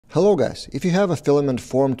Hello guys, if you have a Filament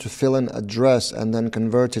form to fill in address and then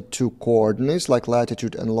convert it to coordinates like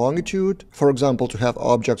latitude and longitude, for example to have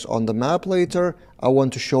objects on the map later, I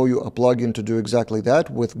want to show you a plugin to do exactly that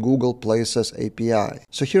with Google Places API.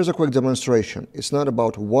 So here's a quick demonstration. It's not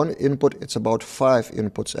about one input, it's about 5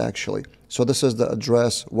 inputs actually. So this is the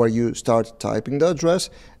address where you start typing the address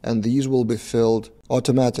and these will be filled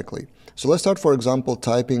automatically. So let's start, for example,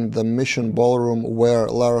 typing the Mission Ballroom where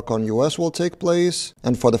Laracon US will take place.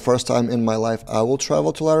 And for the first time in my life, I will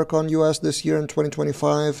travel to Laracon US this year in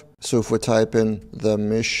 2025. So if we type in the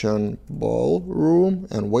Mission Ballroom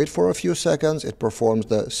and wait for a few seconds, it performs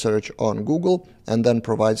the search on Google and then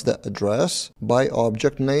provides the address by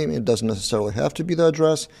object name. It doesn't necessarily have to be the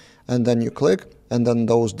address. And then you click and then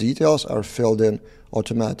those details are filled in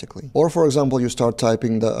automatically. Or for example, you start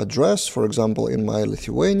typing the address, for example, in my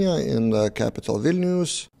Lithuania, in the capital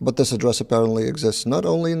Vilnius. But this address apparently exists not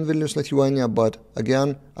only in Vilnius, Lithuania, but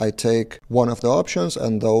again, I take one of the options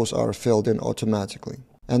and those are filled in automatically.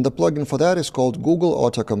 And the plugin for that is called Google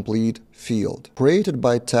Autocomplete Field, created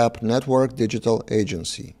by TAP Network Digital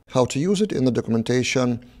Agency. How to use it in the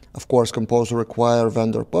documentation, of course, compose require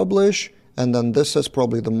vendor publish. And then this is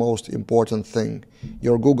probably the most important thing,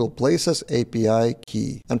 your Google Places API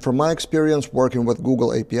key. And from my experience working with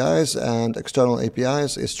Google APIs and external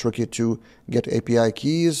APIs, it's tricky to get API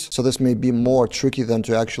keys. So this may be more tricky than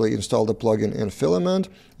to actually install the plugin in Filament.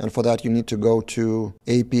 And for that, you need to go to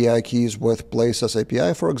API keys with Places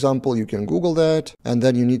API, for example. You can Google that. And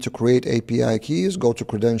then you need to create API keys, go to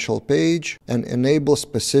credential page and enable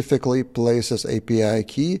specifically Places API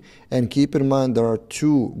key. And keep in mind there are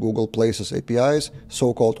 2 Google Places APIs,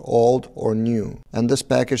 so-called old or new. And this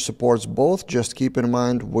package supports both. Just keep in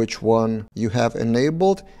mind which one you have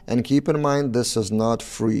enabled and keep in mind this is not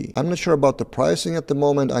free. I'm not sure about the pricing at the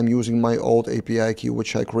moment. I'm using my old API key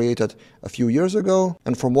which I created a few years ago,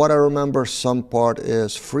 and from what I remember some part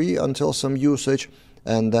is free until some usage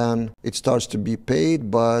and then it starts to be paid,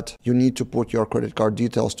 but you need to put your credit card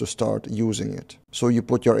details to start using it. So you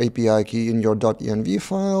put your API key in your .env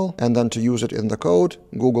file and then to use it in the code,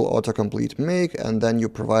 Google Autocomplete make, and then you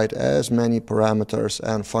provide as many parameters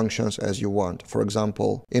and functions as you want. For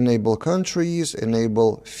example, enable countries,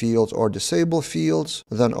 enable fields or disable fields.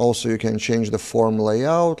 Then also you can change the form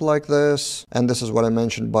layout like this. And this is what I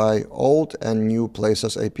mentioned by old and new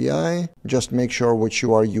Places API. Just make sure which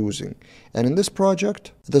you are using. And in this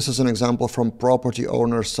project, this is an example from property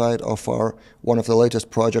owner side of one of the latest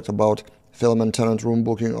projects about Filament tenant room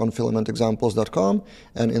booking on filamentexamples.com,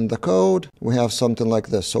 and in the code we have something like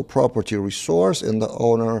this. So property resource in the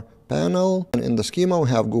owner panel, and in the schema we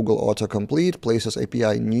have Google Autocomplete, Places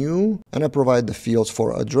API new, and I provide the fields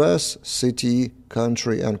for address, city,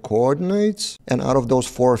 country, and coordinates. And out of those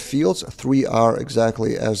 4 fields, 3 are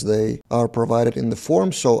exactly as they are provided in the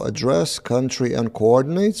form. So address, country, and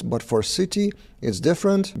coordinates. But for city, it's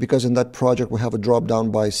different because in that project we have a drop down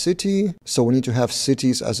by city. So we need to have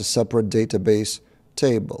cities as a separate database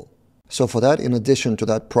table. So for that, in addition to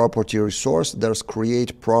that property resource, there's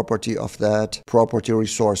create property of that property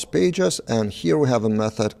resource pages. And here we have a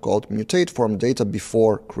method called mutate from data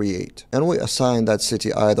before create. And we assign that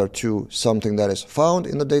city either to something that is found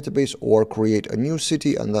in the database or create a new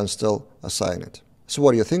city and then still assign it. So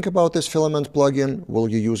what do you think about this Filament plugin? Will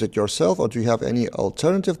you use it yourself or do you have any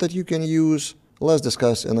alternative that you can use? Let's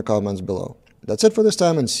discuss in the comments below. That's it for this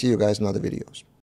time and see you guys in other videos.